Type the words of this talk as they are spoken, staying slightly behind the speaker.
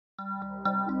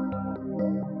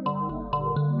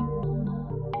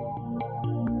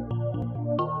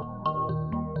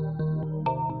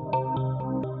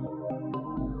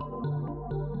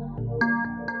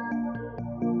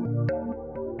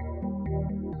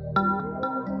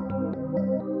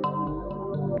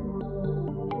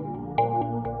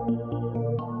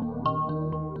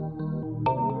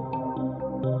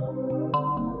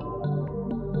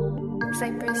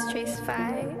Trace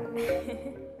 5.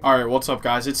 Alright, what's up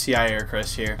guys, it's CIA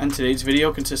Chris here, and today's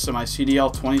video consists of my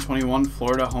CDL 2021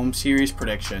 Florida Home Series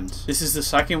predictions. This is the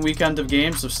second weekend of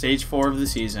games of Stage 4 of the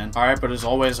season. Alright, but as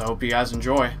always, I hope you guys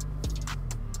enjoy.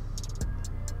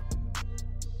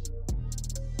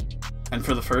 And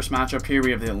for the first matchup here,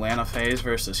 we have the Atlanta FaZe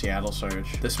versus the Seattle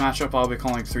Surge. This matchup I'll be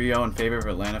calling 3-0 in favor of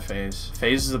Atlanta FaZe.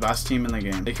 FaZe is the best team in the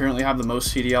game. They currently have the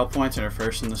most CDL points and are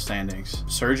first in the standings.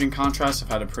 Surge, in contrast, have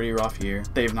had a pretty rough year.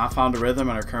 They have not found a rhythm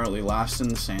and are currently last in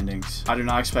the standings. I do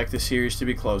not expect this series to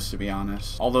be close, to be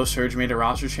honest. Although Surge made a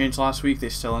roster change last week, they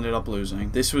still ended up losing.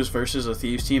 This was versus a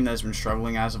Thieves team that has been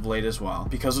struggling as of late as well.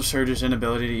 Because of Surge's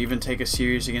inability to even take a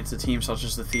series against a team such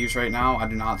as the Thieves right now, I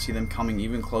do not see them coming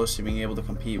even close to being able to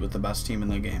compete with the best team in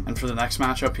the game. And for the next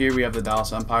matchup here, we have the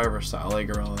Dallas Empire versus the LA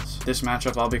Guerrillas. This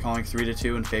matchup I'll be calling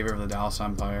 3-2 in favor of the Dallas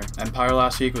Empire. Empire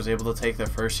last week was able to take their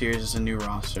first series as a new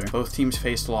roster. Both teams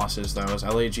faced losses though, as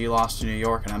LAG lost to New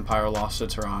York and Empire lost to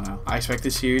Toronto. I expect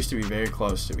this series to be very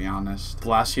close, to be honest. The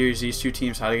last series these two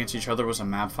teams had against each other was a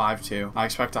map 5-2. I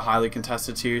expect a highly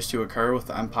contested series to occur, with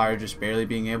the Empire just barely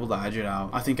being able to edge it out.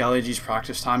 I think LAG's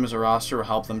practice time as a roster will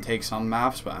help them take some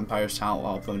maps, but Empire's talent will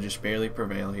help them just barely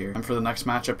prevail here. And for the next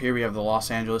matchup here, we have the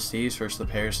Los Angeles Thieves versus the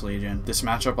Paris Legion. This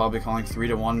matchup I'll be calling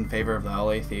 3-1 in favor of the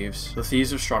LA Thieves. The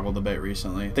Thieves have struggled a bit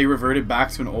recently. They reverted back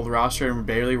to an old roster and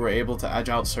barely were able to edge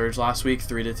out Surge last week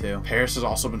 3-2. Paris has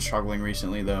also been struggling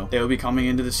recently though. They will be coming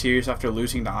into the series after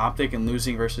losing to Optic and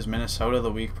losing versus Minnesota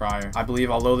the week prior. I believe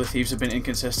although the Thieves have been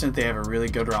inconsistent, they have a really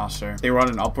good roster. They were on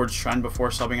an upwards trend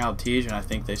before subbing out Tej, and I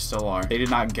think they still are. They did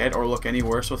not get or look any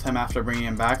worse with him after bringing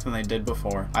him back than they did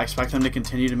before. I expect them to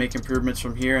continue to make improvements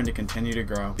from here and to continue to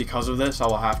grow. Because of this, I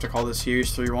will have to call this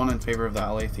series 3-1 in favor of the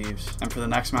LA Thieves. And for the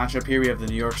next matchup here, we have the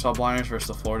New York Subliners versus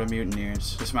the Florida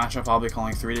Mutineers. This matchup I'll be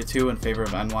calling 3-2 in favor of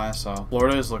NYSL.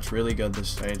 Florida has looked really good this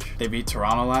stage. They beat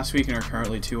Toronto last week and are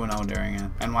currently 2-0 during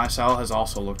it. NYSL has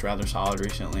also looked rather solid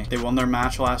recently. They won their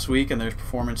match last week and their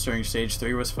performance during stage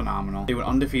 3 was phenomenal. They went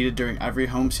undefeated during every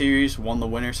home series, won the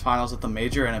winners finals at the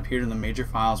major, and appeared in the major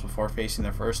finals before facing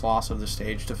their first loss of the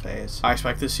stage to FaZe. I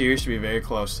expect this series to be very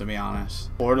close, to be honest.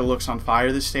 Florida looks on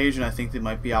fire this stage and I think they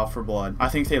might be out for blood. I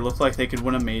think they look like they could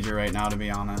win a major right now, to be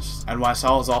honest.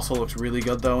 NYSL has also looked really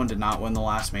good though and did not win the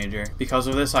last major. Because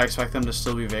of this, I expect them to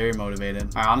still be very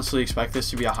motivated. I honestly expect this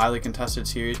to be a highly contested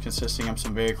series consisting of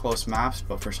some very close maps,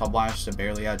 but for Subliners to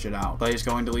barely edge it out. Clay is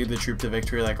going to lead the troop to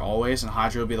victory like always, and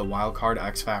Hydra will be the wildcard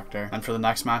X Factor. And for the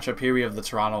next matchup here, we have the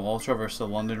Toronto Ultra versus the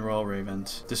London Royal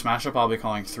Ravens. This matchup I'll be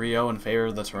calling 3-0 in favor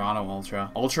of the Toronto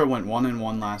Ultra. Ultra went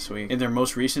 1-1 last week. In their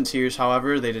most recent series,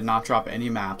 however, they did not drop any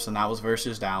maps, and that was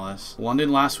versus Dallas.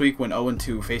 London last week went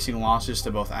 0-2, facing losses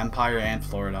to both Empire and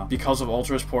Florida. Because of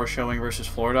Ultra's poor showing versus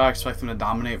Florida, I expect them to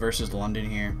dominate versus London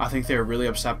here. I think they are really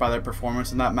upset by their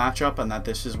performance in that matchup, and that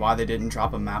this is why they didn't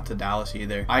drop a map to Dallas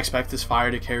either. I expect this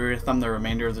fire to carry with them the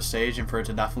remainder of the stage and for it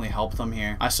to definitely help them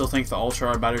here. I still think the Ultra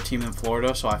are a better team than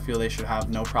Florida, so I feel they should have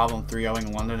no problem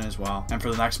 3-0ing London as well. And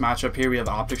for the next matchup here, we have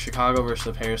Optic Chicago versus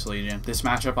the Paris Legion. This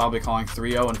matchup I'll be calling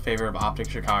 3-0 in favor of Optic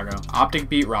Chicago. Optic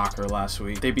beat Rocker last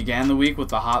week. They began the week with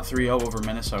the hot 3-0 over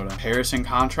Minnesota. Paris, in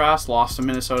contrast, lost to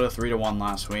Minnesota 3-1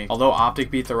 last week. Although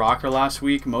Optic beat the Rocker last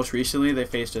week, most recently they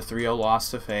faced a 3-0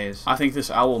 loss to FaZe. I think this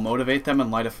L will motivate them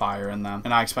and light a fire in them,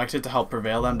 and I expect it to help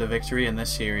prevail them to victory in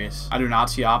this series. I do not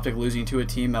see Optic losing to a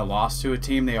team that lost to a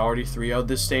team they already 3-0'd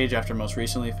this stage after most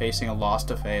recently facing a loss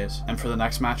to FaZe. And for the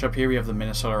next matchup here, we have the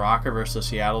Minnesota Rocker versus the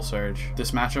Seattle Surge.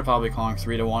 This matchup I'll be calling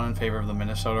 3-1 in favor of the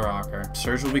Minnesota Rocker.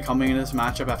 Surge will be coming into this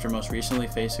matchup after most recently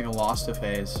facing a loss to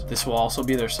FaZe. This will also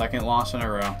be their second loss in a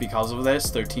row. Because of this,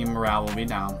 their team morale will be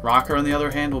down. Rocker, on the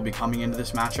other hand, will be coming into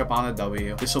this matchup on a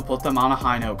W. This will put them on a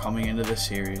high note coming into this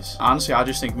series. Honestly, I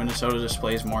just think Minnesota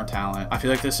displays more talent. I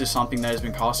feel like this is something that has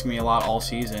been costing me a lot all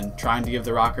season, trying to give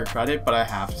the Rocker credit, but I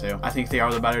have to. I think they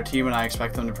are the better team and I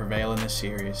expect them to prevail in this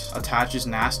series. Attach is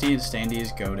nasty and Standy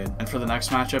is goated. And for the next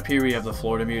matchup here, we have the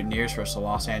Florida Mutineers versus the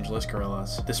Los Angeles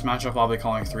Guerrillas. This matchup I'll be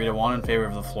calling 3-1 in favor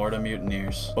of the Florida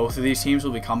Mutineers. Both of these teams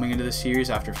will be coming into the series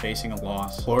after facing a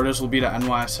loss. Florida's will be to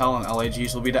NYSL and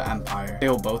LAG's will be to Empire. They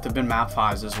will both have been map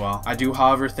 5s as well. I do,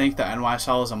 however, think that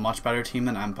NYSL is a much better team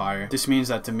than Empire. This means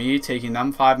that to me, taking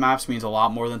them 5 maps means a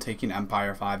lot more than taking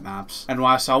Empire 5 maps.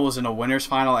 NYSL was in a winners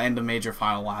final and a major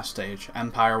final last stage.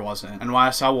 Empire wasn't.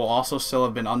 NYSL will also still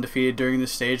have been undefeated during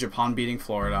this stage upon beating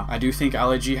Florida. I do think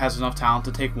LAG has enough talent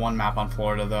to take 1 map on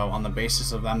Florida though, on the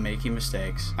basis of them making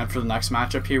mistakes. And for the next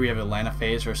matchup here, we have Atlanta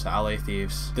FaZe versus the LA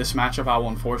Thieves. This matchup I will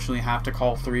unfortunately have to to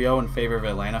call 3-0 in favor of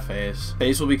Atlanta FaZe.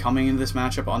 FaZe will be coming into this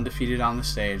matchup undefeated on the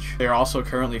stage. They are also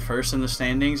currently first in the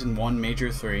standings and won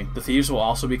Major 3. The Thieves will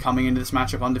also be coming into this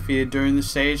matchup undefeated during the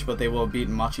stage, but they will have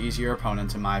beaten much easier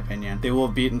opponents in my opinion. They will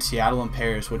have beaten Seattle and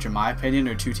Pairs, which in my opinion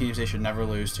are two teams they should never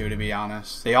lose to be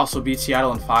honest. They also beat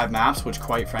Seattle in 5 maps, which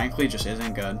quite frankly just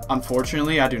isn't good.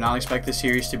 Unfortunately, I do not expect this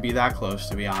series to be that close,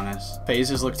 to be honest. FaZe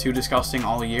has looked too disgusting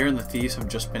all year and the Thieves have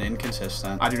just been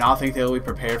inconsistent. I do not think they will be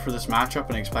prepared for this matchup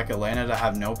and expect Atlanta to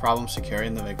have no problem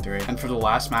securing the victory. And for the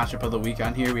last matchup of the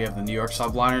weekend here, we have the New York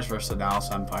Subliners versus the Dallas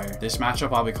Empire. This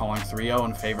matchup I'll be calling 3-0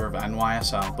 in favor of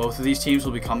NYSL. Both of these teams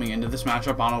will be coming into this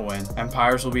matchup on a win.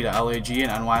 Empires will be to LAG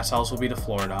and NYSLs will be to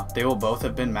Florida. They will both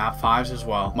have been map 5s as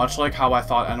well. Much like how I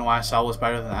thought NYSL was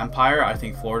better than Empire, I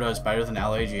think Florida is better than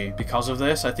LAG. Because of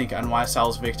this, I think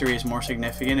NYSL's victory is more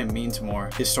significant and means more.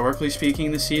 Historically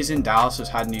speaking this season, Dallas has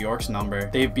had New York's number.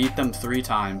 They've beat them 3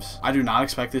 times. I do not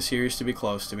expect this series to be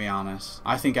close, to be honest.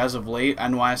 I think as of late,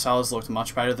 NYSL has looked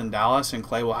much better than Dallas and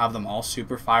Clay will have them all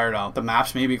super fired up. The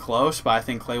maps may be close, but I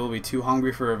think Clay will be too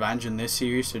hungry for revenge in this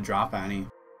series to drop any.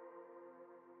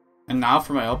 And now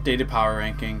for my updated power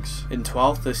rankings. In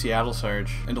 12th, the Seattle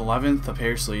Surge. In 11th, the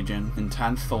Paris Legion. In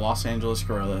 10th, the Los Angeles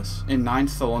Guerrillas. In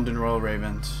 9th, the London Royal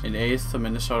Ravens. In 8th, the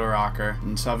Minnesota Rocker.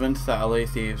 In 7th, the LA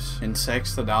Thieves. In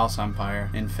 6th, the Dallas Empire.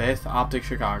 In 5th, Optic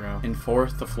Chicago. In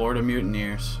 4th, the Florida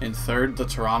Mutineers. In 3rd, the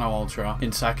Toronto Ultra.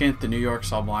 In 2nd, the New York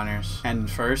Subliners. And in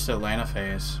 1st, Atlanta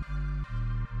FaZe.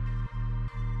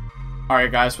 Alright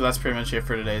guys, but that's pretty much it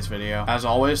for today's video. As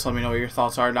always, let me know what your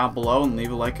thoughts are down below and leave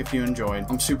a like if you enjoyed.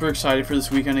 I'm super excited for this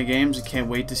weekend of games and can't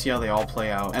wait to see how they all play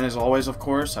out. And as always, of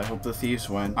course, I hope the Thieves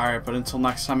win. Alright, but until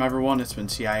next time everyone, it's been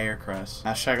CIA or Chris.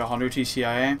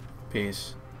 #100TCIA.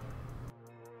 Peace.